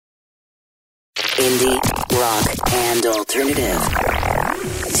Indie, rock, and alternative.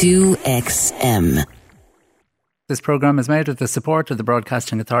 2XM. This programme is made with the support of the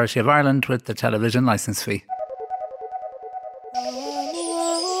Broadcasting Authority of Ireland with the television licence fee.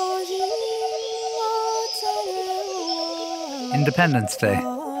 Independence Day.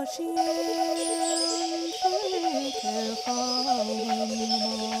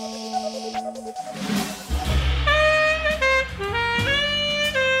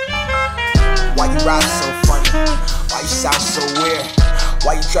 Why you rap so funny? Why you sound so weird?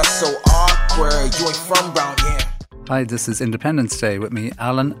 Why you dress so awkward? You ain't from round here. Hi, this is Independence Day with me,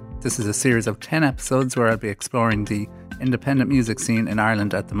 Alan. This is a series of 10 episodes where I'll be exploring the independent music scene in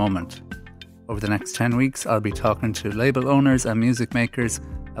Ireland at the moment. Over the next 10 weeks, I'll be talking to label owners and music makers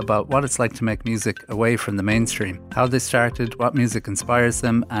about what it's like to make music away from the mainstream, how they started, what music inspires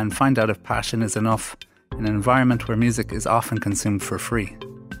them, and find out if passion is enough in an environment where music is often consumed for free.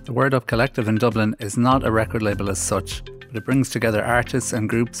 The Word Up Collective in Dublin is not a record label as such, but it brings together artists and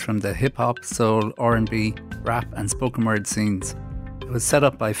groups from the hip-hop, soul, R&B, rap and spoken word scenes. It was set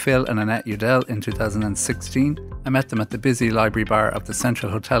up by Phil and Annette Udell in 2016. I met them at the busy library bar of the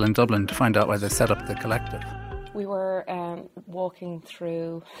Central Hotel in Dublin to find out why they set up the collective. We were walking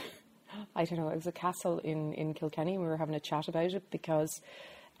through, I don't know, it was a castle in Kilkenny. We were having a chat about it because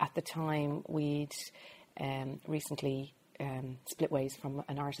at the time we'd recently split ways from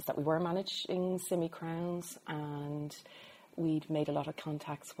an artist that we were managing, Simi Crowns, and we'd made a lot of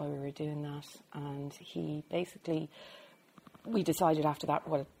contacts while we were doing that. And he basically, we decided after that,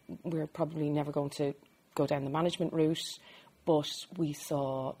 well, we're probably never going to go down the management route, but we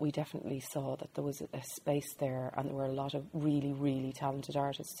definitely saw that there was a space there, and there were a lot of really, really talented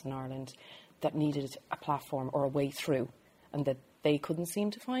artists in Ireland that needed a platform or a way through, and that they couldn't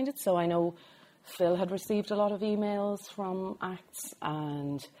seem to find it. So I know Phil had received a lot of emails from acts,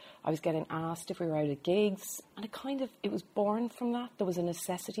 and I was getting asked if we were out of gigs, and it was born from that. There was a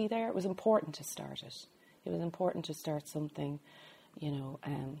necessity there. It was important to start it. It was important to start something,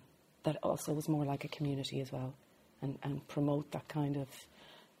 that also was more like a community as well, and promote that kind of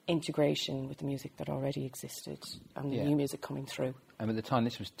integration with the music that already existed and the new music coming through. And at the time,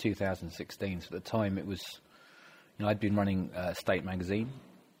 this was 2016, so at the time it was, I'd been running State magazine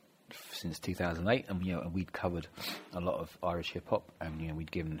since 2008, and we'd covered a lot of Irish hip hop, and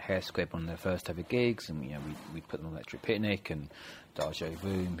we'd given Hair Squib on their first ever gigs, and we'd put them on Electric Picnic and Darjo Vu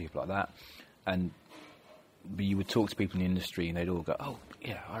and people like that, but you would talk to people in the industry and they'd all go, oh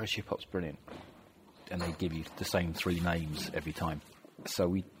yeah, Irish hip hop's brilliant, and they'd give you the same three names every time. So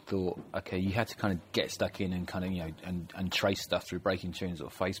we thought, okay, you had to kind of get stuck in and kind of and trace stuff through Breaking Tunes or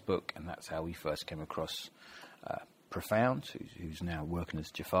Facebook, and that's how we first came across Profound, who's now working as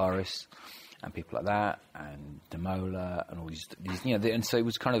Jafaris, and people like that, and Demola, and all these and so it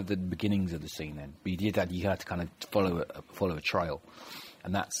was kind of the beginnings of the scene then. But you had to kind of follow a trail,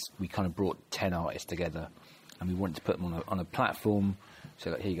 and we kind of brought 10 artists together, and we wanted to put them on a platform.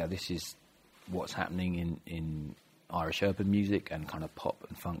 So here you go, this is what's happening in Irish urban music and kind of pop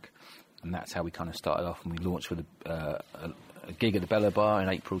and funk, and that's how we kind of started off. And we launched with a gig at the Bella Bar in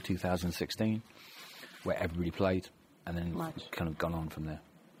April 2016, where everybody played. And then kind of gone on from there.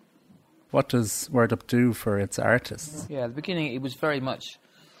 What does Word Up do for its artists? Yeah, at the beginning it was very much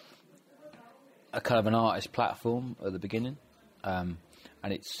a kind of an artist platform at the beginning, and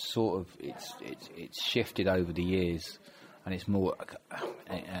it's sort of it's shifted over the years, and it's more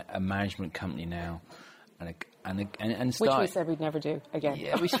a management company now, and which we said we'd never do again.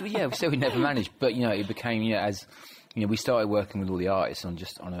 Yeah, we said we'd never manage, but it became as we started working with all the artists on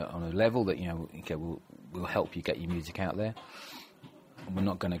a level that okay, we'll help you get your music out there. And we're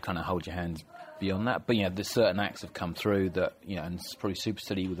not going to kind of hold your hands beyond that. But there's certain acts have come through that and it's probably Super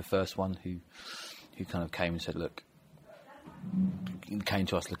City were the first one who kind of came and said, look, came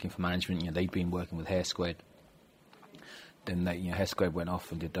to us looking for management. They'd been working with Hair Squid. Then Hair Squid went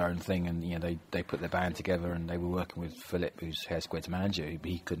off and did their own thing, and they put their band together, and they were working with Philip, who's Hair Squid's manager.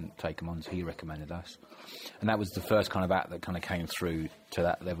 He couldn't take them on, so he recommended us, and that was the first kind of act that kind of came through to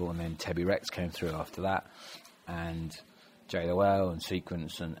that level. And then Tebby Rex came through after that, and JLOL and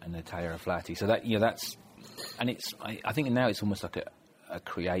Sequence and Natalia Flatty. So that's and it's I think now it's almost like a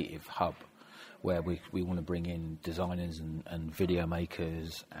creative hub where we want to bring in designers and video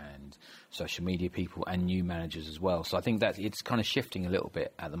makers and social media people and new managers as well. So I think that it's kind of shifting a little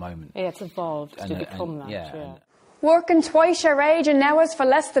bit at the moment. Yeah, it's evolved to become that. Yeah. Working twice your age and hours for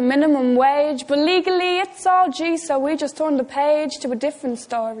less than minimum wage, but legally it's all G, so we just turned the page to a different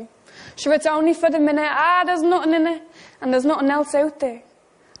story. Sure, it's only for the minute, there's nothing in it, and there's nothing else out there.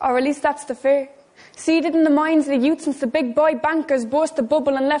 Or at least that's the fear. Seeded in the minds of the youth since the big boy bankers burst the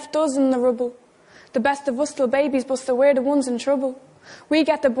bubble and left us in the rubble. The best of us still babies, but still we're the ones in trouble. We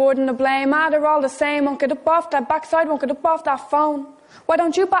get the burden of blame, they're all the same. Won't get up off that backside, won't get up off that phone. Why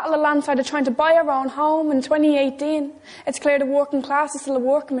don't you battle a landslide of trying to buy your own home in 2018? It's clear the working class is still a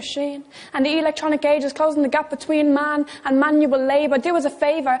working machine, and the electronic age is closing the gap between man and manual labour. Do us a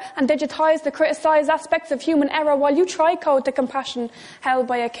favour and digitise the criticised aspects of human error while you try code the compassion held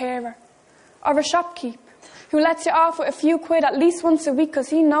by a carer. Or a shopkeep who lets you off with a few quid at least once a week because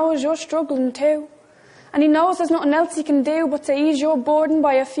he knows you're struggling too. And he knows there's nothing else he can do but to ease your burden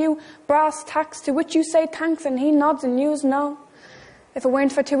by a few brass tacks, to which you say thanks and he nods and yous know. If it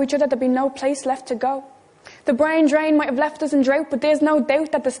weren't for to each other, there'd be no place left to go. The brain drain might have left us in drought, but there's no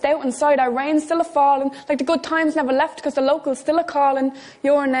doubt that the stout inside our rain's still a-falling, like the good times never left because the locals still a-calling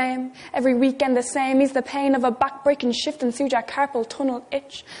your name. Every weekend the same, ease the pain of a back-breaking shift and soothe your carpal tunnel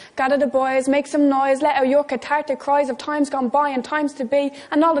itch. Gather the boys, make some noise, let out your cathartic cries of times gone by and times to be,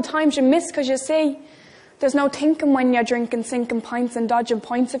 and all the times you miss because you see there's no thinking when you're drinking, sinking pints and dodging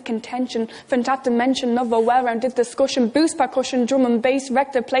points of contention. Fantastic dimension of a well-rounded discussion, boost percussion, drum and bass,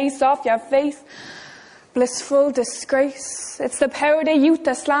 wreck the place off your face. Blissful disgrace. It's the power of the youth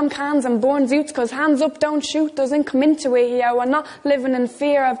that slam cans and burn zoots, cause hands up, don't shoot doesn't come into it here. We're not living in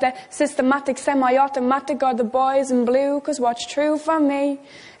fear of the systematic, semi-automatic or the boys in blue, cause what's true for me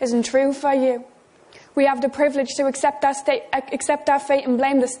isn't true for you. We have the privilege to accept our fate and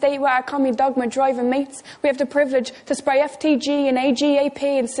blame the state with our commie dogma driving mates. We have the privilege to spray FTG and AGAP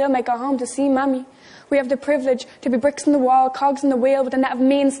and still make our home to see mammy. We have the privilege to be bricks in the wall, cogs in the wheel, with a net of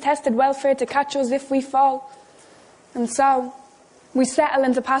means-tested welfare to catch us if we fall. And so, we settle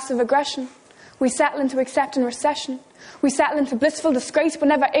into passive aggression. We settle into accepting recession. We settle into blissful disgrace, but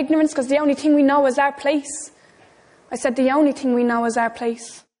never ignorance, because the only thing we know is our place. I said the only thing we know is our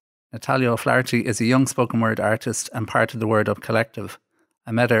place. Natalia O'Flaherty is a young spoken word artist and part of the Word Up collective.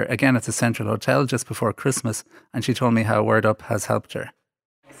 I met her again at the Central Hotel just before Christmas, and she told me how Word Up has helped her.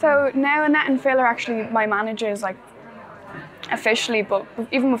 So now Annette and Phil are actually my managers, like officially, but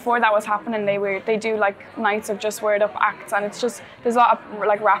even before that was happening, they do like nights of just Word Up acts, and it's just there's a lot of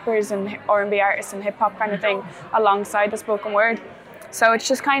like rappers and R&B artists and hip hop kind of thing alongside the spoken word. So it's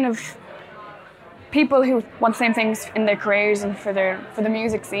just kind of people who want the same things in their careers and for the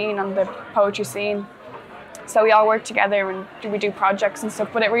music scene and the poetry scene. So we all work together and we do projects and stuff.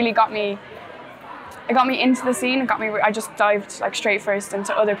 But it really got me into the scene. I just dived like straight first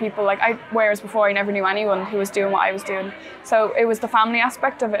into other people. Whereas before I never knew anyone who was doing what I was doing. So it was the family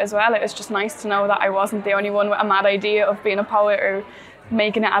aspect of it as well. It was just nice to know that I wasn't the only one with a mad idea of being a poet or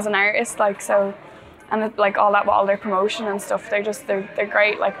making it as an artist. And all that with all their promotion and stuff. They're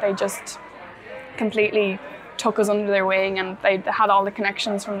great. They just completely took us under their wing, and they had all the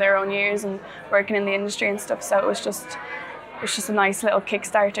connections from their own years and working in the industry and stuff. So it was just a nice little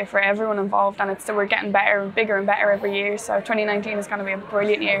Kickstarter for everyone involved, and we're getting better and bigger and better every year. So 2019 is going to be a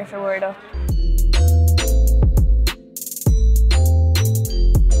brilliant year for Word Up.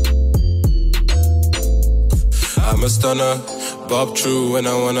 I'm a stunner, bob true when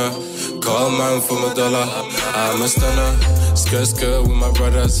I wanna call man for my dollar. I'm a stunner, skirt with my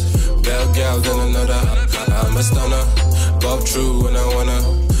brothers, bell gal than another. I'm a stunner, bob true when I wanna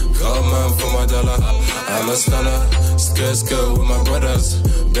call man for my dollar. I'm a stunner, skirt with my brothers,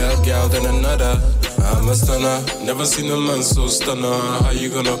 bell gal than another. I'm a stunner, never seen a man so stunner. How you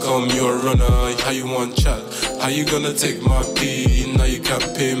gonna come, you a runner? How you want chat? How you gonna take my pee? Now you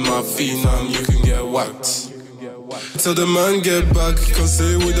can't pay my fee, now you can get whacked. Till the man get back, can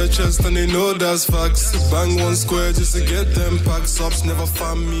say with a chest and they know that's facts. Bang one square just to get them packs. Ups never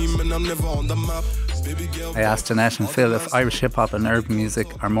find me, man, I'm never on the map. Baby girl, I asked Annette and Phil if Irish hip-hop and urban music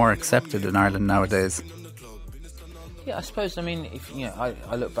are more accepted in Ireland nowadays. Yeah, I suppose, I mean, if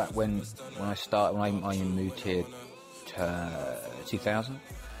I look back when I started, when I moved here to 2000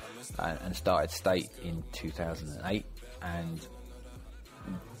 and started State in 2008, and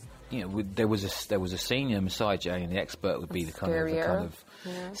there was a senior Messiah J, and the expert would be the kind of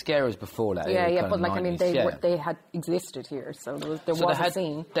scary was before that. Yeah, but like 90s, I mean, they had existed here, so there was a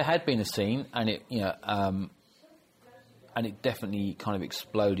scene. There had been a scene, and it and it definitely kind of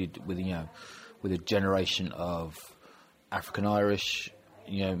exploded with a generation of African Irish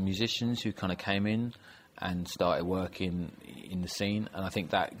musicians who kind of came in and started working in the scene, and I think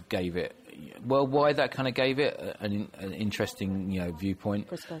that gave it. Worldwide, that kind of gave it an interesting, viewpoint.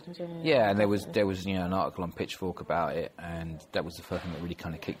 Perspective, yeah, and there was an article on Pitchfork about it, and that was the first thing that really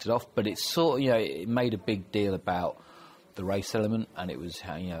kind of kicked it off. But it sort of, it made a big deal about the race element, and it was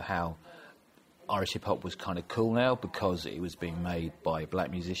how Irish hip hop was kind of cool now because it was being made by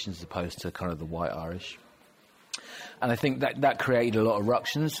black musicians as opposed to kind of the white Irish. And I think that created a lot of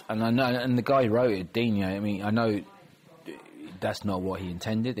ructions. And I know, and the guy who wrote it, Dean, I mean, I know that's not what he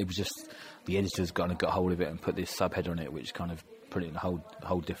intended. It was just the editors got hold of it and put this subhead on it, which kind of put it in a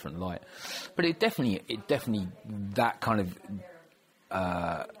whole different light. But it definitely that kind of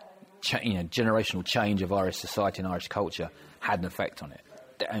generational change of Irish society and Irish culture had an effect on it.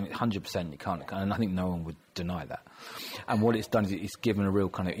 And 100%, you can't, and I think no one would deny that. And what it's done is it's given a real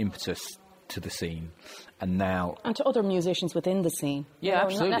kind of impetus to the scene, and to other musicians within the scene. Yeah,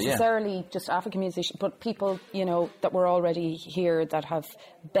 absolutely. Not necessarily just African musicians, but people, that were already here that have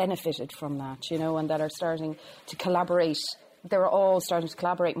benefited from that, and that are starting to collaborate. They're all starting to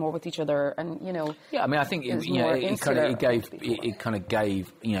collaborate more with each other, and Yeah, I mean, I think it kind of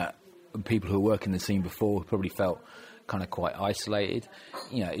gave people who were working the scene before probably felt kind of quite isolated.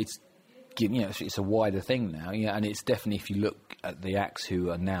 It's a wider thing now. And it's definitely, if you look at the acts who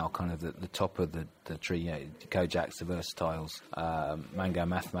are now kind of the top of the tree, the Kojaks, the Versatiles, Mango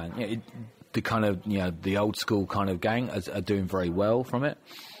Mathman, the kind of the old school kind of gang are doing very well from it,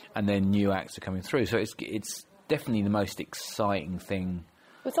 and then new acts are coming through. So it's definitely the most exciting thing.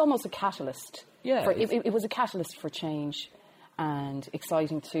 It's almost a catalyst. Yeah, it was a catalyst for change, and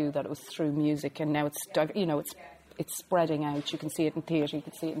exciting too that it was through music, and now it's spreading out. You can see it in theatre, you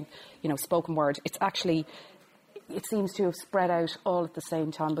can see it in spoken word. It seems to have spread out all at the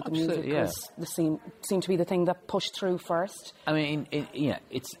same time, but the music seemed to be the thing that pushed through first. I mean,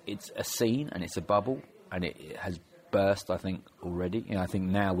 it's a scene and it's a bubble, and it has burst, I think, already. I think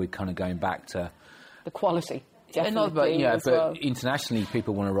now we're kind of going back to the quality. Definitely, but internationally,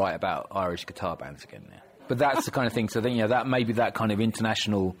 people want to write about Irish guitar bands again now. But that's the kind of thing. So then, that maybe that kind of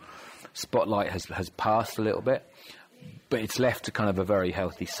international spotlight has passed a little bit, but it's left to kind of a very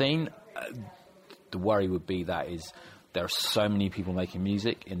healthy scene. The worry would be that there are so many people making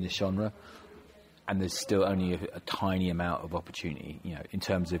music in this genre, and there's still only a tiny amount of opportunity, in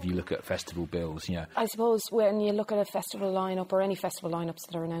terms of, you look at festival bills, I suppose when you look at a festival lineup, or any festival lineups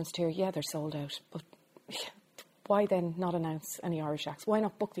that are announced here, they're sold out. But why then not announce any Irish acts? Why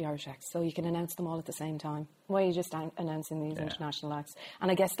not book the Irish acts so you can announce them all at the same time? Why are you just announcing these international acts? And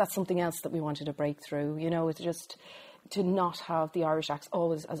I guess that's something else that we wanted to break through. It's just to not have the Irish acts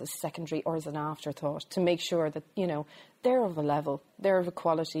always as a secondary or as an afterthought, to make sure that, they're of a level, they're of a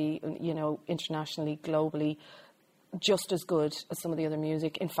quality, internationally, globally, just as good as some of the other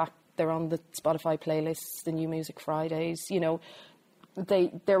music. In fact, they're on the Spotify playlists, the New Music Fridays,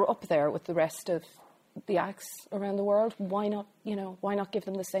 they're up there with the rest of the acts around the world. Why not give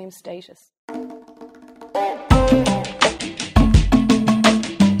them the same status?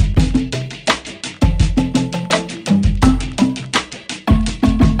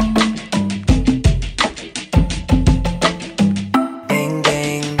 Ding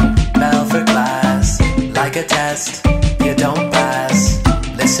ding, bell for class, like a test, you don't pass.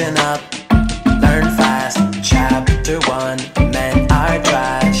 Listen up, learn fast. Chapter 1, men are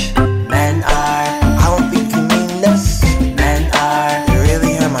trash. Men are, I don't think you mean this. Men are, you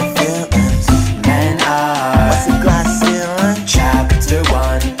really hurt my feelings. Men are, what's the glass ceiling? Chapter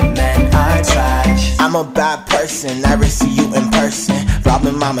 1, men are trash. I'm a bad person, never see you in person.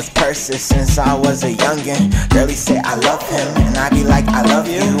 Robbing mama's purses since I was a youngin'. Girlie say I love him, and I be like I love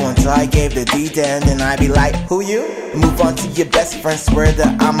you, until I gave the D then, and I be like, who you? Move on to your best friend, swear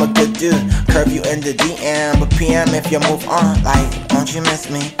that I'm a good dude. Curve you in the DM, but PM if you move on. Like, don't you miss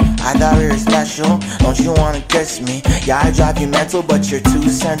me? I thought we were special, don't you wanna kiss me? Yeah, I drive you mental, but you're too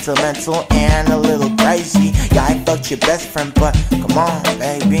sentimental and a little crazy. Yeah, I fucked your best friend, but come on,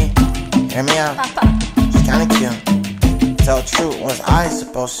 baby, hear me out. She's kinda cute. Tell the truth, what was I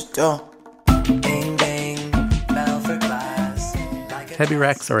supposed to do? Ding ding, bell for class. Like Heavy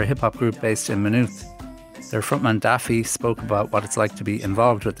Rex are a hip-hop group based in Maynooth. Their frontman Daffy spoke about what it's like to be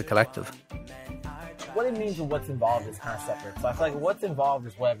involved with the collective. What it means and what's involved is kind of separate. So I feel like what's involved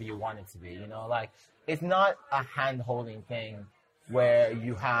is whatever you want it to be, it's not a hand-holding thing where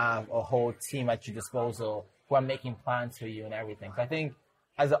you have a whole team at your disposal who are making plans for you and everything. So I think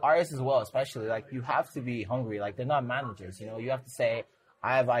as an artist as well, especially, you have to be hungry. They're not managers, you have to say,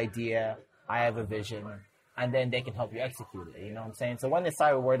 I have an idea, I have a vision, and then they can help you execute it, you know what I'm saying? So when they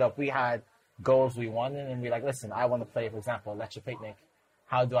started Word Up, we had goals we wanted, and we're like, listen, I want to play, for example, Lecture Picnic.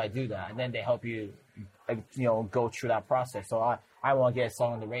 How do I do that? And then they help you, go through that process. So I want to get a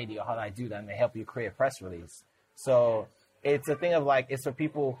song on the radio. How do I do that? And they help you create a press release. So it's a thing of it's for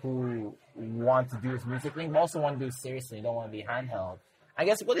people who want to do this music thing, but also want to do it seriously. You don't want to be handheld. I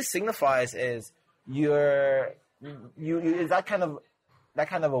guess what it signifies is that kind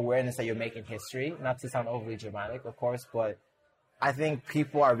of awareness that you're making history. Not to sound overly dramatic, of course, but I think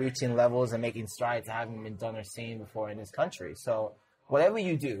people are reaching levels and making strides that haven't been done or seen before in this country. So whatever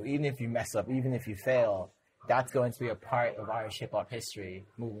you do, even if you mess up, even if you fail, that's going to be a part of Irish hip-hop history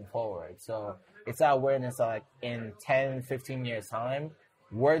moving forward. So it's that awareness that, like, in 10, 15 years' time,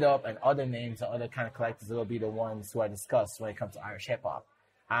 Word Up and other names and other kind of collectors will be the ones who are discussed when it comes to Irish hip-hop.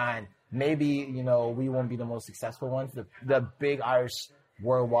 And maybe, you know, we won't be the most successful ones. The big Irish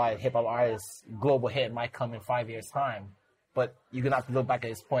worldwide hip-hop artist global hit might come in 5 years' time. But you're going to have to look back at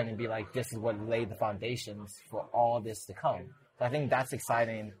this point and be like, this is what laid the foundations for all this to come. So I think that's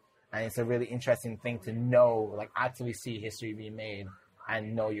exciting. And it's a really interesting thing to know, like, actually see history being made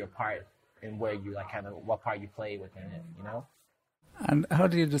and know your part and where you, like, kind of what part you play within it, you know? And how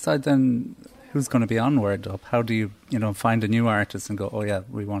do you decide then who's going to be on Word Up? How do you, find a new artist and go, oh yeah,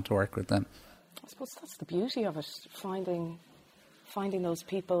 we want to work with them? I suppose that's the beauty of it, finding those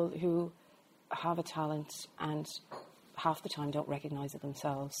people who have a talent and half the time don't recognise it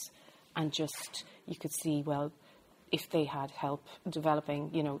themselves. And just, you could see, well, if they had help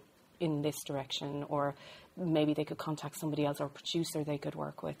developing, in this direction, or maybe they could contact somebody else or a producer they could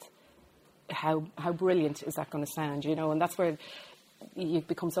work with. How brilliant is that going to sound, And that's where you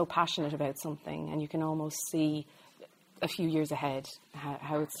become so passionate about something, and you can almost see a few years ahead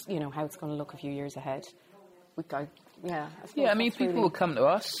how it's how it's going to look a few years ahead. I mean, people will come to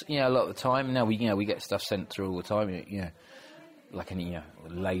us, a lot of the time. Now we get stuff sent through all the time, like any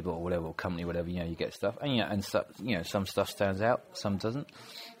label or whatever, or company, whatever, you get stuff, and and stuff, some stuff stands out, some doesn't,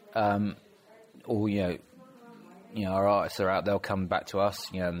 or our artists are out, they'll come back to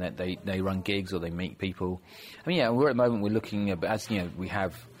us, and they run gigs or they meet people. I mean, we're at the moment, we're looking, as we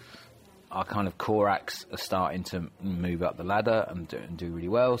have our kind of core acts are starting to move up the ladder and do really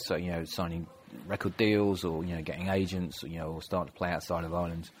well. So, signing record deals or, getting agents, or starting to play outside of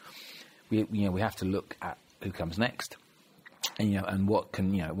Ireland. We have to look at who comes next. And, and what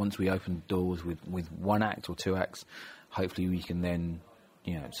can, once we open doors with one act or two acts, hopefully we can then,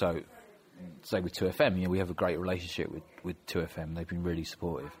 so say with 2FM, we have a great relationship with 2FM. They've been really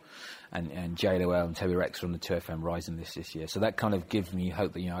supportive. And JLOL and Terry Rex from the 2FM Rising this year. So that kind of gives me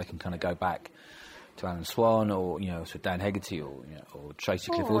hope that, I can kind of go back to Alan Swan or, to Dan Hegarty or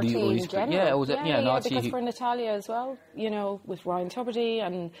Tracy Cliff. Or these because who, for Natalia as well, with Ryan Tuberty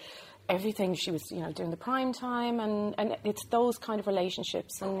and everything, she was, doing the prime time, and it's those kind of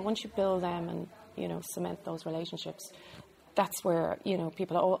relationships. And once you build them and, cement those relationships, that's where,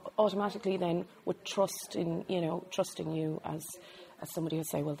 people automatically then would trust in you as somebody who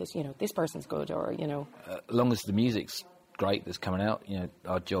say, well, this person's good, or, as long as the music's great that's coming out,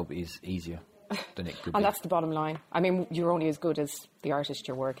 our job is easier than it could be. And that's the bottom line. I mean, you're only as good as the artist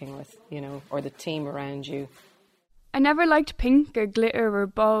you're working with, or the team around you. I never liked pink or glitter or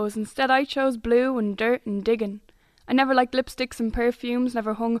bows. Instead, I chose blue and dirt and digging. I never liked lipsticks and perfumes,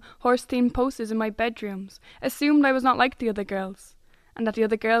 never hung horse-themed posters in my bedrooms, assumed I was not like the other girls, and that the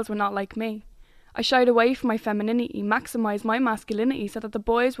other girls were not like me. I shied away from my femininity, maximised my masculinity so that the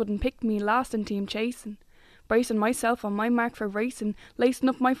boys wouldn't pick me last in team chasing, bracing myself on my mark for racing, lacing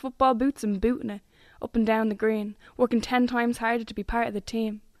up my football boots and booting it, up and down the green, working 10 times harder to be part of the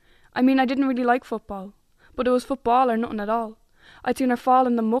team. I mean, I didn't really like football, but it was football or nothing at all. I'd sooner fall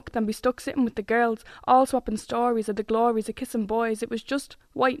in the muck than be stuck sitting with the girls, all swapping stories of the glories of kissing boys. It was just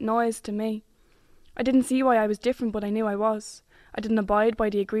white noise to me. I didn't see why I was different, but I knew I was. I didn't abide by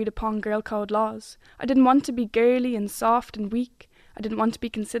the agreed-upon girl code laws. I didn't want to be girly and soft and weak. I didn't want to be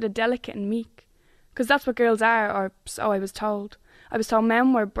considered delicate and meek. 'Cause that's what girls are, or so I was told. I was told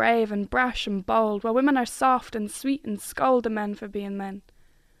men were brave and brash and bold, while women are soft and sweet and scold the men for being men.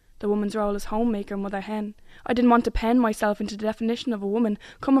 The woman's role as homemaker, mother hen. I didn't want to pen myself into the definition of a woman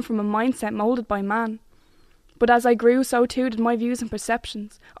coming from a mindset moulded by man. But as I grew, so too did my views and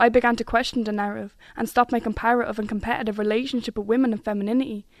perceptions. I began to question the narrative and stop my comparative and competitive relationship with women and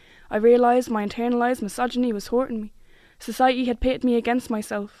femininity. I realised my internalised misogyny was hurting me. Society had pitted me against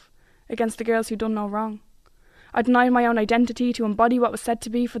myself, against the girls who'd done no wrong. I denied my own identity to embody what was said to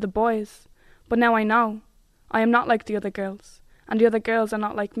be for the boys. But now I know. I am not like the other girls, and the other girls are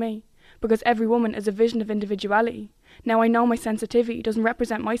not like me, because every woman is a vision of individuality. Now I know my sensitivity doesn't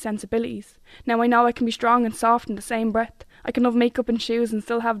represent my sensibilities. Now I know I can be strong and soft in the same breath. I can love makeup and shoes and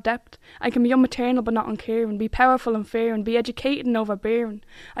still have depth. I can be unmaternal but not uncaring, be powerful and fair, and be educated and overbearing.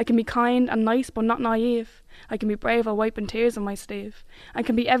 I can be kind and nice but not naive. I can be brave while wiping tears on my sleeve. I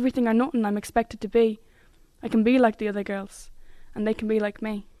can be everything or nothing I'm expected to be. I can be like the other girls, and they can be like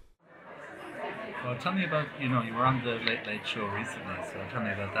me. Well, tell me about, you were on the Late Late Show recently, so tell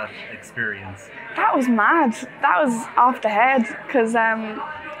me about that experience. That was mad. That was off the head, because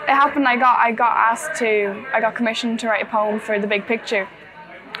it happened. I got commissioned to write a poem for The Big Picture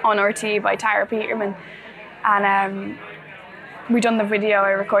on RT by Tara Peterman, and we done the video. I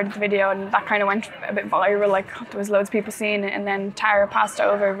recorded the video, and that kind of went a bit viral. Like, there was loads of people seeing it, and then Tara passed it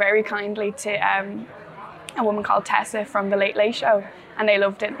over very kindly to a woman called Tessa from The Late Late Show, and they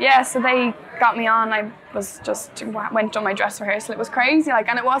loved it. Yeah, so they got me on. I went on my dress rehearsal. It was crazy, like,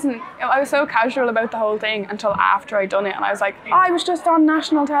 and I was so casual about the whole thing until after I'd done it, and I was like, oh, I was just on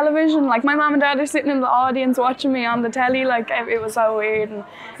national television. Like, my mum and dad are sitting in the audience watching me on the telly. Like, it was so weird. And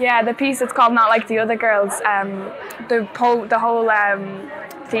yeah, the piece, it's called Not Like the Other Girls. The whole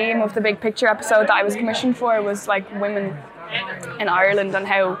theme of The Big Picture episode that I was commissioned for was like women in Ireland and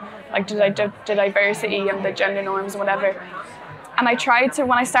how, like, the diversity and the gender norms and whatever. And I tried to,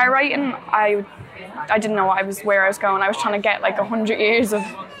 when I started writing, I didn't know where I was going. I was trying to get like 100 years of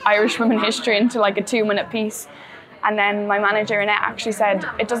Irish women history into like a 2-minute piece. And then my manager Annette actually said,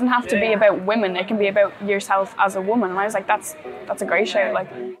 it doesn't have to be about women, it can be about yourself as a woman. And I was like, that's a great shout. Like,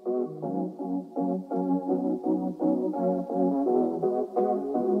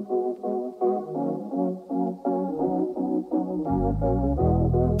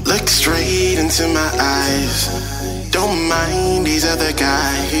 look straight into my eyes. Don't mind these other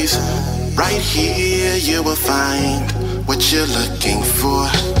guys. Right here you will find what you're looking for.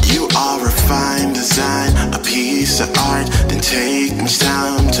 You are a fine design, a piece of art. Didn't take much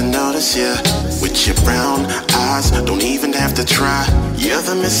time to notice you. With your brown eyes, don't even have to try. You're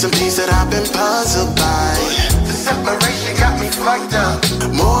the missing piece that I've been puzzled by. The separation got me fucked up.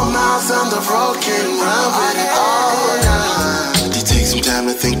 More miles on the road, can't run with it all night. You take some time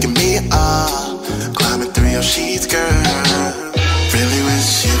to think of me up. Climbing through your sheets, girl. Really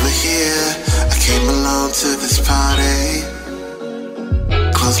wish you were here. I came along to this party.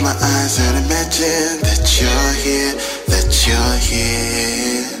 Close my eyes and imagine that you're here, that you're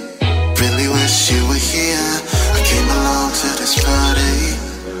here. Really wish you were here. I came along to this party.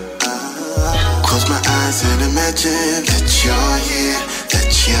 Close my eyes and imagine that you're here,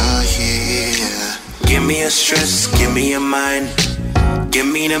 that you're here. Give me a stress, give me a mind. Give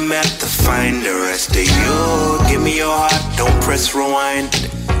me the map to find the rest of you. Give me your heart, don't press rewind.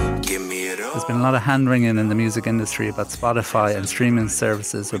 Give me it all. There's been a lot of hand-wringing in the music industry about Spotify and streaming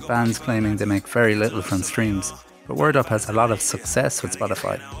services, with bands claiming they make very little from streams. But Word Up has a lot of success with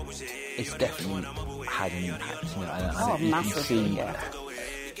Spotify. It's definitely had an impact. You know, massively, I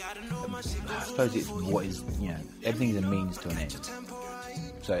suppose it's what is, you know, everything's a means to an end.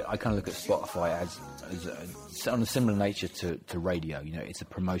 So I kind of look at Spotify as on a similar nature to radio. You know, it's a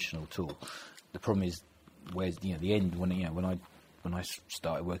promotional tool. The problem is, where's, you know, the end, when I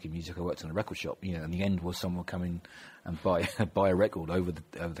started working music, I worked in a record shop, you know, and the end was someone come in and buy a record over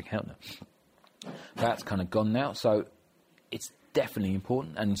the counter. That's kind of gone now, so it's definitely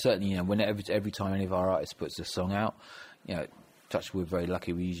important. And certainly, you know, whenever every time any of our artists puts a song out, you know, touch wood, very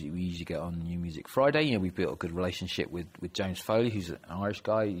lucky, we usually get on New Music Friday. You know, we've built a good relationship with James Foley, who's an Irish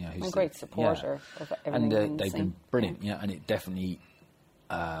guy, you know, who's a great supporter of everything. And they've been brilliant, you know, and it definitely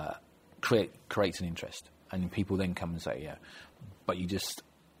creates an interest. And people then come and say, yeah, but you just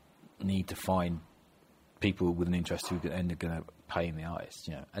need to find people with an interest who are going to pay the artist,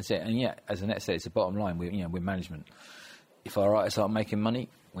 you know. And yeah, as Annette said, it's the bottom line. We're management. If our artists aren't making money,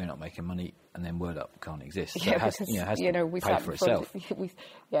 we're not making money, and then Word Up can't exist. So yeah, it has to pay for itself.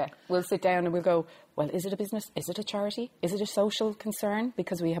 We'll sit down and we'll go, well, is it a business? Is it a charity? Is it a social concern?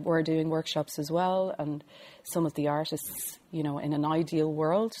 Because we're doing workshops as well, and some of the artists, you know, in an ideal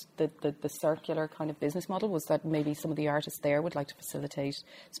world, the circular kind of business model was that maybe some of the artists there would like to facilitate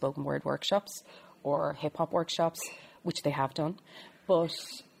spoken word workshops or hip-hop workshops, which they have done. But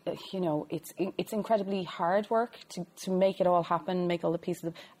you know, it's incredibly hard work to make it all happen, make all the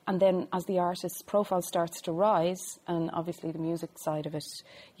pieces. And then as the artist's profile starts to rise, and obviously the music side of it,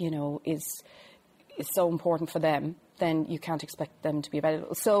 you know, is so important for them, then you can't expect them to be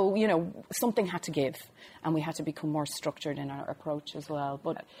available. So, you know, something had to give, and we had to become more structured in our approach as well.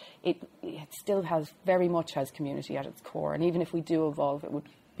 But it still very much has community at its core. And even if we do evolve, it would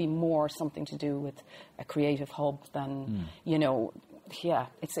be more something to do with a creative hub than, you know. Yeah,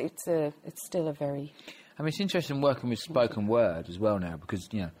 it's still a very... I mean, it's interesting working with spoken word as well now, because,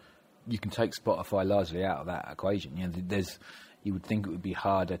 you know, you can take Spotify largely out of that equation. You know, you would think it would be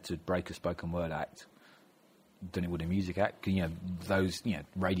harder to break a spoken word act than it would a music act. You know, those, you know,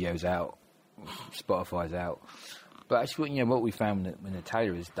 radio's out, Spotify's out. But actually, you know, what we found in the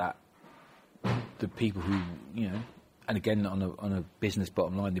Taylor is that the people who, you know, and again on a business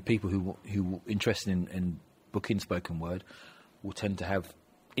bottom line, the people who are interested in booking spoken word will tend to have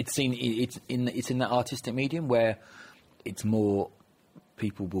it's in that artistic medium where it's more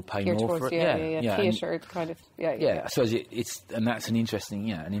people will pay Geared more towards, for it. yeah. Theatre kind of, I suppose it's and that's an interesting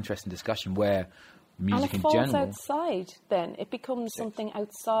discussion where music and in it falls general. outside then. It becomes something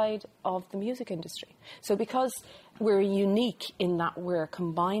outside of the music industry. So because we're unique in that we're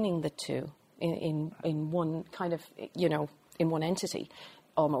combining the two in one kind of, in one entity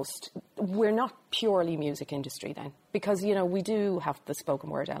almost, we're not purely music industry then. Because, we do have the spoken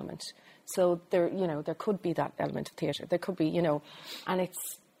word element. So there could be that element of theatre. There could be, and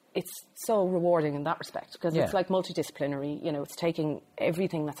it's so rewarding in that respect because it's like multidisciplinary. It's taking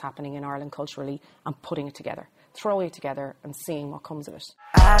everything that's happening in Ireland culturally and putting it together, throwing it together and seeing what comes of it.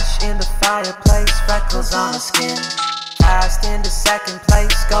 Ash in the fireplace, freckles on the skin. Passed into second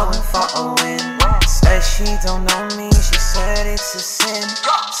place, going for a win. Said she don't know me, she said it's a sin.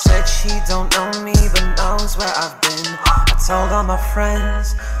 Said she don't know me, but knows where I've been. I told all my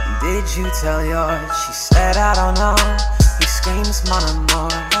friends, did you tell yours? She said I don't know. He screams mon amour.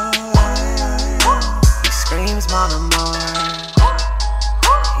 He screams mon amour.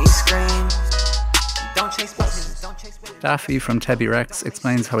 He screams, don't chase buses, don't chase buses. Daffy from Tebby Rex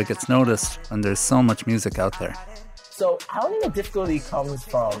explains how it gets noticed when there's so much music out there. So I don't think the difficulty comes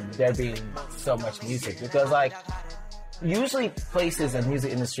from there being so much music because, like, usually places and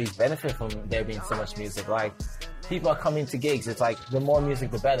music industries benefit from there being so much music. Like, people are coming to gigs. It's like the more music,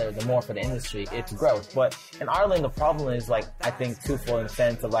 the better. The more for the industry, it's growth. But in Ireland, the problem is, like, I think twofold in the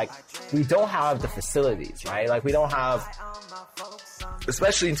sense of, like, we don't have the facilities, right? Like, we don't have,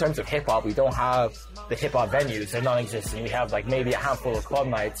 especially in terms of hip hop, we don't have the hip hop venues. They're non-existent. We have, like, maybe a handful of club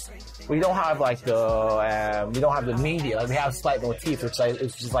nights. We don't have we don't have the media. Like, we have Slight Motif, which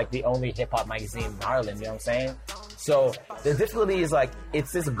is just like the only hip hop magazine in Ireland. You know what I'm saying? So the difficulty is, like,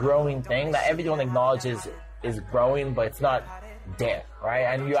 it's this growing thing that everyone acknowledges is growing, but it's not there, right?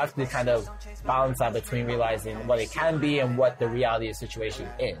 And you have to kind of balance that between realizing what it can be and what the reality of the situation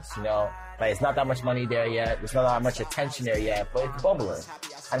is. Like, it's not that much money there yet. There's not that much attention there yet, but it's bubbling.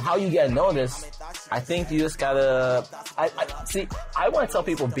 And how you get noticed, I think you just gotta... I want to tell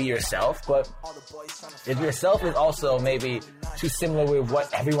people be yourself, but if yourself is also maybe too similar with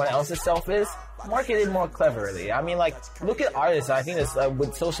what everyone else's self is, market it more cleverly. I mean, like, look at artists. I think it's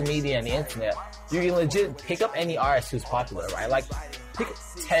with social media and the internet, you can legit pick up any artist who's popular, right? Like, pick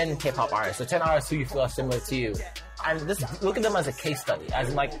 10 hip-hop artists or 10 artists who you feel are similar to you. And just look at them as a case study, as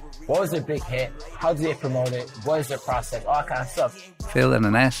in, like, what was their big hit? How did they promote it? What is their process? All that kind of stuff. Phil and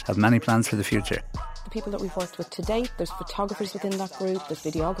Annette have many plans for the future. The people that we've worked with to date, there's photographers within that group, there's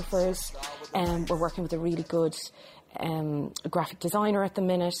videographers, and we're working with a really good graphic designer at the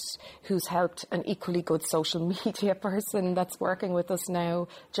minute who's helped an equally good social media person that's working with us now,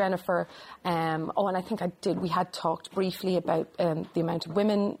 Jennifer. And I think we had talked briefly about the amount of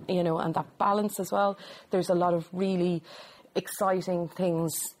women, and that balance as well. There's a lot of really exciting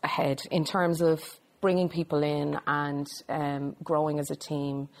things ahead in terms of bringing people in and growing as a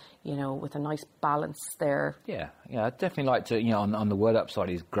team, with a nice balance there. Yeah, I'd definitely like to, on the Word Up side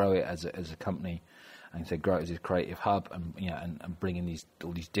is grow it as a company. And so grow it as a creative hub, and and bring in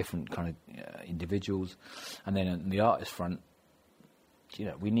all these different kind of individuals, and then on the artist front,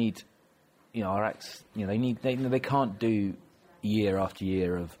 we need, our acts, they can't do year after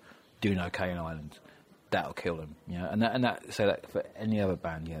year of doing okay in Ireland. That'll kill them, and that for any other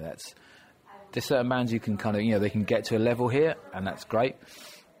band, there's certain bands you can kind of they can get to a level here, and that's great.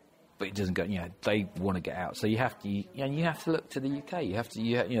 But it doesn't go. They want to get out, so you have to look to the UK. You have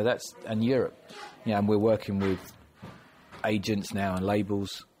to, that's and Europe. And we're working with agents now and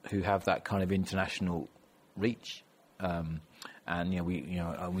labels who have that kind of international reach. And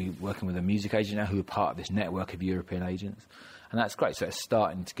we're working with a music agent now who are part of this network of European agents, and that's great. So it's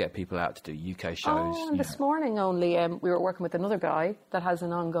starting to get people out to do UK shows. And this morning only, we were working with another guy that has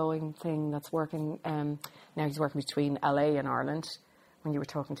an ongoing thing that's working. Now he's working between LA and Ireland. When you were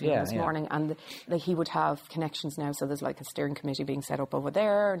talking to him this morning, and he would have connections now. So there's like a steering committee being set up over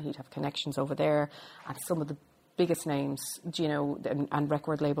there, and he'd have connections over there. And some of the biggest names, and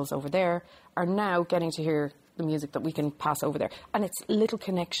record labels over there are now getting to hear the music that we can pass over there. And it's little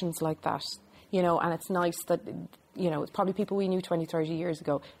connections like that, and it's nice that, it's probably people we knew 20, 30 years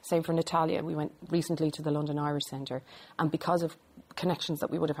ago. Same for Natalia. We went recently to the London Irish Centre, and because of connections that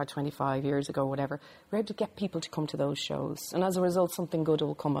we would have had 25 years ago, whatever, we're able to get people to come to those shows, and as a result something good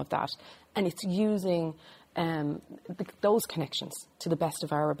will come of that. And it's using those connections to the best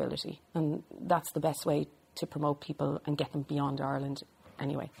of our ability, and that's the best way to promote people and get them beyond Ireland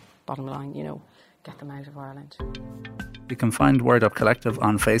anyway. Bottom line, get them out of Ireland. You can find Word Up Collective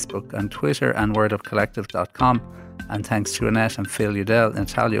on Facebook and Twitter and wordupcollective.com. And thanks to Annette and Phil Udell,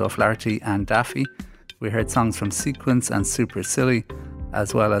 Natalia O'Flaherty and Daffy. We heard songs from Sequence and Super Silly,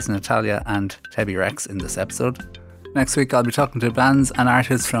 as well as Natalia and Tebby Rex in this episode. Next week I'll be talking to bands and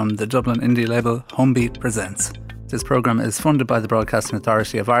artists from the Dublin indie label Homebeat Presents. This programme is funded by the Broadcasting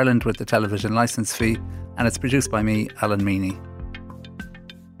Authority of Ireland with the television licence fee, and it's produced by me, Alan Meany.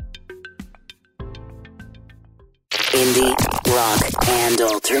 Indie, rock and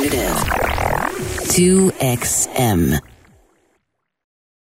alternative. 2XM.